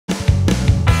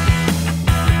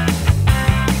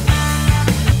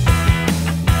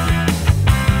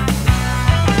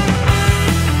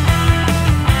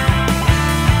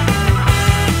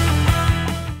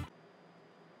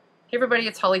everybody,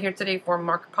 it's Holly here today for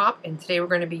MarkerPop, and today we're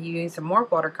going to be using some more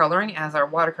watercoloring as our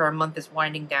watercolor month is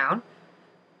winding down.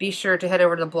 Be sure to head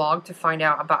over to the blog to find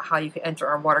out about how you can enter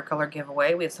our watercolor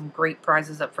giveaway. We have some great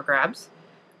prizes up for grabs.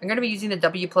 I'm going to be using the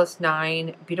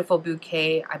W+9 Beautiful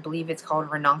Bouquet. I believe it's called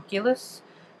Ranunculus.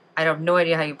 I have no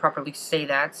idea how you properly say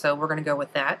that, so we're going to go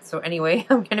with that. So anyway,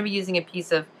 I'm going to be using a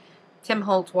piece of Tim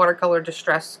Holtz Watercolor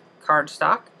Distress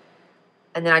cardstock,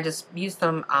 and then I just used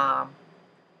some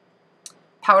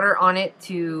powder on it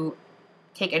to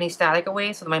take any static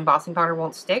away so that my embossing powder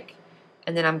won't stick.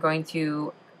 And then I'm going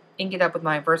to ink it up with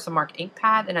my Versamark ink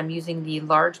pad, and I'm using the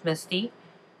large Misty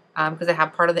because I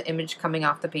have part of the image coming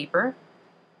off the paper.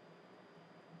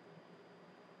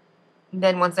 And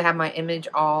then once I have my image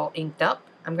all inked up,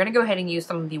 I'm going to go ahead and use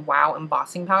some of the Wow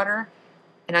embossing powder.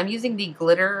 And I'm using the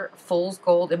Glitter Fool's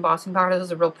Gold embossing powder. This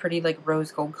is a real pretty like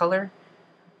rose gold color.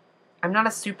 I'm not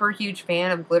a super huge fan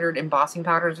of glittered embossing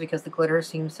powders because the glitter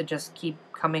seems to just keep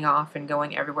coming off and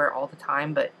going everywhere all the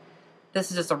time, but this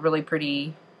is just a really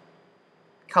pretty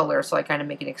color, so I kind of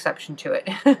make an exception to it.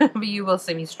 But you will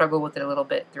see me struggle with it a little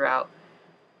bit throughout.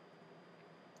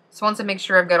 So once I make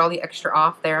sure I've got all the extra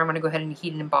off there, I'm going to go ahead and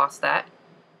heat and emboss that.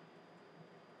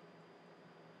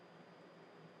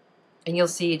 And you'll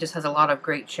see it just has a lot of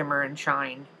great shimmer and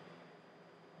shine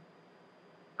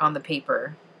on the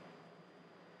paper.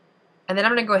 And then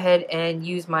I'm going to go ahead and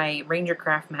use my Ranger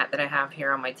Craft mat that I have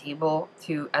here on my table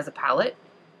as a palette.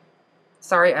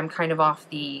 Sorry, I'm kind of off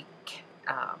the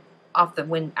out of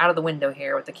the window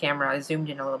here with the camera. I zoomed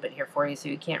in a little bit here for you so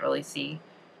you can't really see.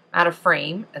 Out of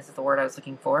frame, is the word I was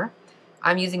looking for.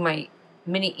 I'm using my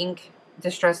mini ink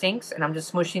distress inks, and I'm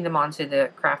just smooshing them onto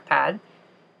the craft pad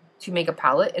to make a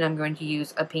palette. And I'm going to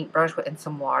use a paintbrush and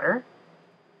some water.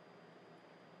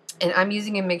 And I'm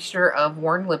using a mixture of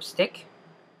worn lipstick,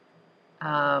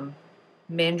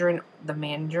 Mandarin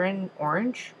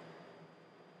Orange,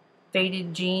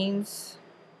 Faded Jeans,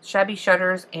 Shabby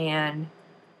Shutters, and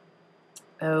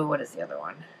what is the other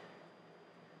one?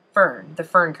 The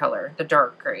fern color, the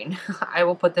dark green. I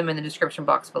will put them in the description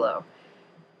box below.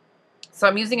 So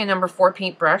I'm using a number 4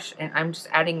 paintbrush, and I'm just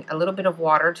adding a little bit of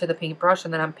water to the paintbrush,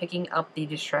 and then I'm picking up the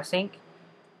distress ink,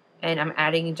 and I'm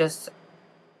adding just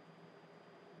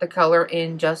the color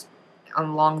in just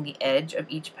along the edge of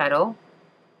each petal.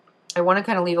 I want to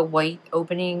kind of leave a white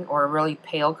opening or a really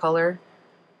pale color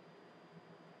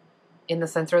in the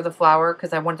center of the flower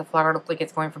because I want the flower to look like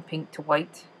it's going from pink to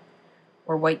white,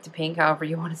 or white to pink, however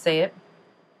you want to say it.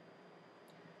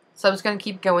 So I'm just going to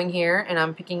keep going here, and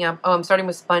I'm picking up, I'm starting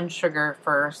with sponge sugar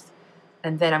first,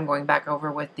 and then I'm going back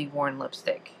over with the worn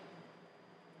lipstick.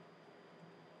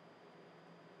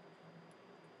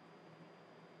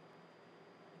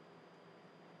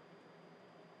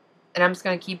 And I'm just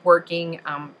going to keep working.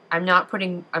 I'm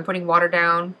putting water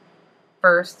down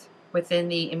first within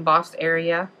the embossed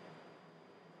area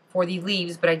for the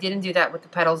leaves, but I didn't do that with the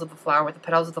petals of the flower. With the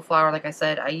petals of the flower, like I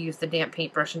said, I used the damp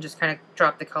paintbrush and just kind of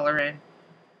dropped the color in.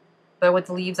 But with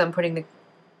the leaves, I'm putting the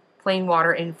plain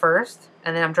water in first,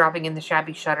 and then I'm dropping in the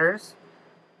Shabby Shutters,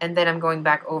 and then I'm going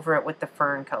back over it with the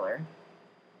fern color.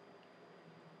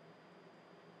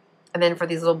 And then for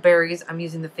these little berries, I'm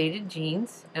using the Faded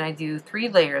Jeans, and I do 3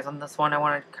 layers on this one. I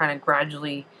want to kind of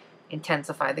gradually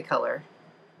intensify the color.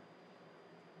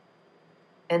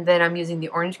 And then I'm using the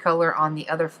orange color on the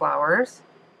other flowers.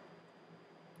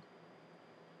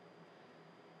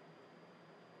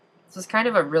 This is kind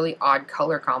of a really odd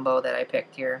color combo that I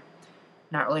picked here.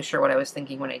 Not really sure what I was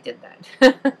thinking when I did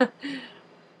that.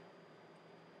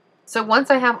 So once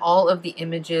I have all of the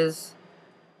images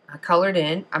colored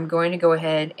in, I'm going to go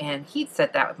ahead and heat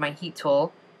set that with my heat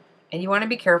tool. And you want to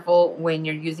be careful when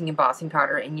you're using embossing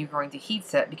powder and you're going to heat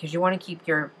set, because you want to keep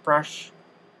your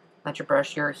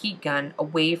your heat gun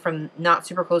away from, not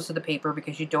super close to the paper,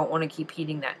 because you don't want to keep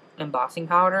heating that embossing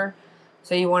powder.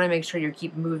 So you want to make sure you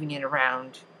keep moving it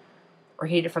around or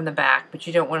heat it from the back, but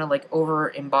you don't want to like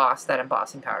over emboss that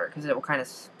embossing powder because it will kind of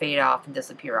fade off and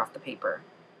disappear off the paper.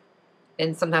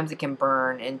 And sometimes it can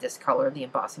burn and discolor the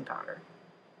embossing powder.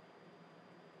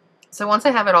 So once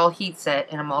I have it all heat set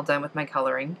and I'm all done with my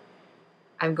coloring,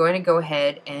 I'm going to go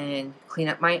ahead and clean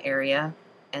up my area,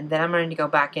 and then I'm going to go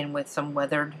back in with some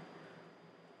weathered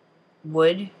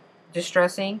wood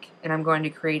distress ink, and I'm going to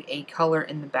create a color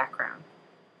in the background.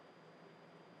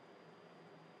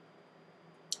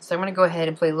 So I'm going to go ahead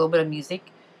and play a little bit of music,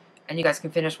 and you guys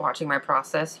can finish watching my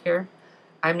process here.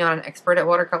 I'm not an expert at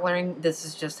watercoloring. This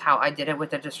is just how I did it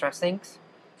with the distress inks.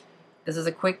 This is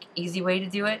a quick, easy way to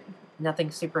do it.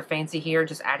 Nothing super fancy here,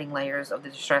 just adding layers of the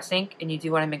distress ink, and you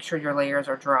do want to make sure your layers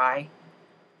are dry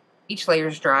each layer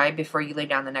is dry before you lay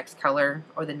down the next color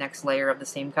or the next layer of the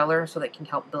same color, so that can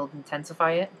help build and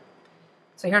intensify it.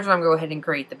 So here's where I'm going to go ahead and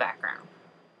create the background.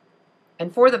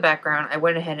 And for the background, I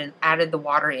went ahead and added the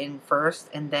water in first,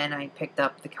 and then I picked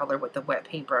up the color with the wet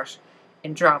paintbrush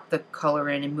and dropped the color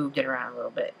in and moved it around a little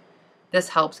bit. This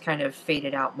helps kind of fade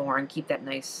it out more and keep that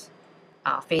nice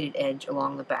faded edge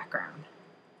along the background.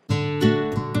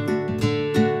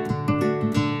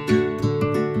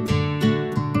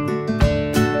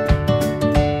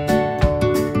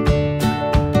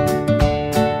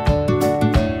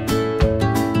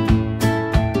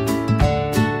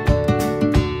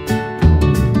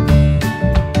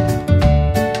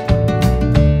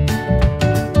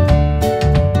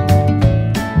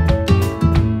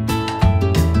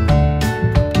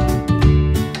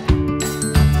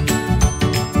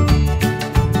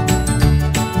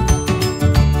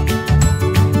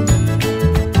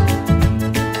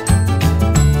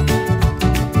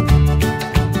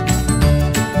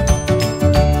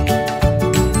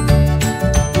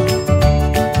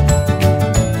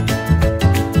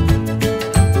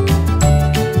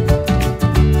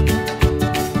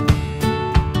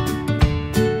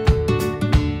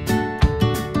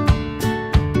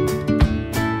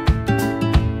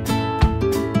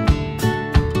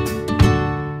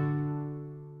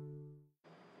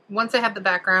 Once I have the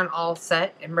background all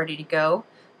set and ready to go,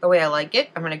 the way I like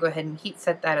it, I'm going to go ahead and heat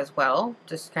set that as well.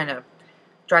 Just kind of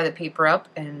dry the paper up,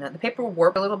 and the paper will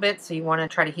warp a little bit, so you want to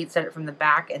try to heat set it from the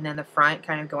back and then the front,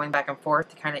 kind of going back and forth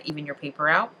to kind of even your paper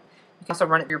out. You can also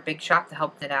run it through your Big Shot to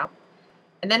help it out.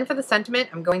 And then for the sentiment,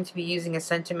 I'm going to be using a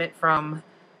sentiment from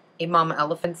a Mama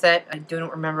Elephant set. I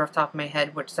don't remember off the top of my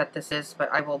head which set this is,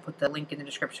 but I will put the link in the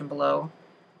description below.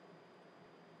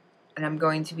 And I'm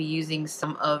going to be using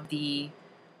some of the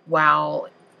Wow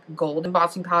gold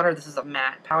embossing powder. This is a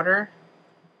matte powder.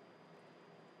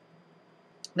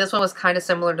 This one was kind of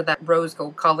similar to that rose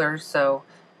gold color, so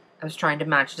I was trying to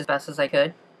match it as best as I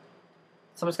could.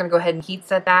 So I'm just going to go ahead and heat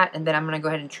set that, and then I'm going to go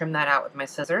ahead and trim that out with my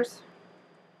scissors.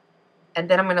 And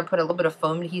then I'm going to put a little bit of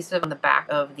foam adhesive on the back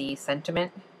of the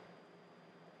sentiment.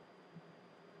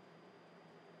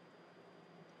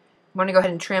 I'm going to go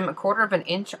ahead and trim 1/4 of an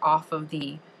inch off of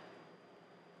the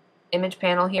image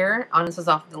panel here. This is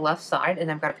off the left side,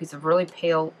 and I've got a piece of really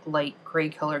pale light gray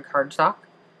colored cardstock.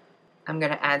 I'm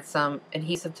going to add some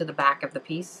adhesive to the back of the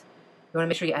piece. You want to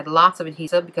make sure you add lots of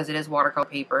adhesive because it is watercolor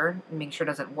paper, and make sure it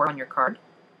doesn't warp on your card.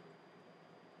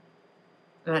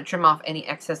 I'm going to trim off any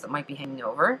excess that might be hanging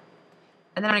over.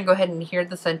 And then I'm going to go ahead and adhere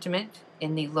the sentiment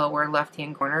in the lower left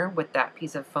hand corner with that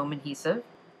piece of foam adhesive.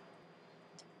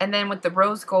 And then with the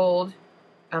rose gold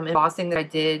embossing that I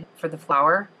did for the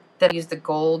flower, that I used the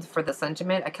gold for the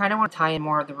sentiment, I kind of want to tie in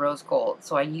more of the rose gold.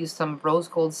 So I used some rose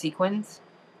gold sequins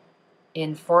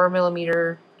in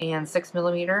 4mm and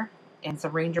 6mm and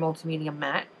some Ranger Multimedium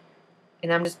matte.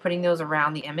 And I'm just putting those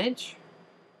around the image.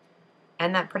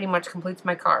 And that pretty much completes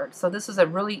my card. So this is a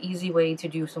really easy way to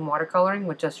do some watercoloring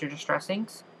with just your distress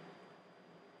inks.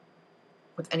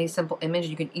 With any simple image,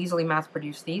 you can easily mass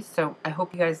produce these. So I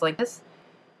hope you guys like this,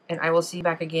 and I will see you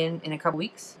back again in a couple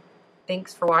weeks.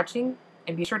 Thanks for watching.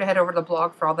 And be sure to head over to the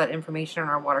blog for all that information on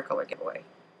our watercolor giveaway.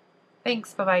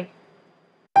 Thanks, bye-bye.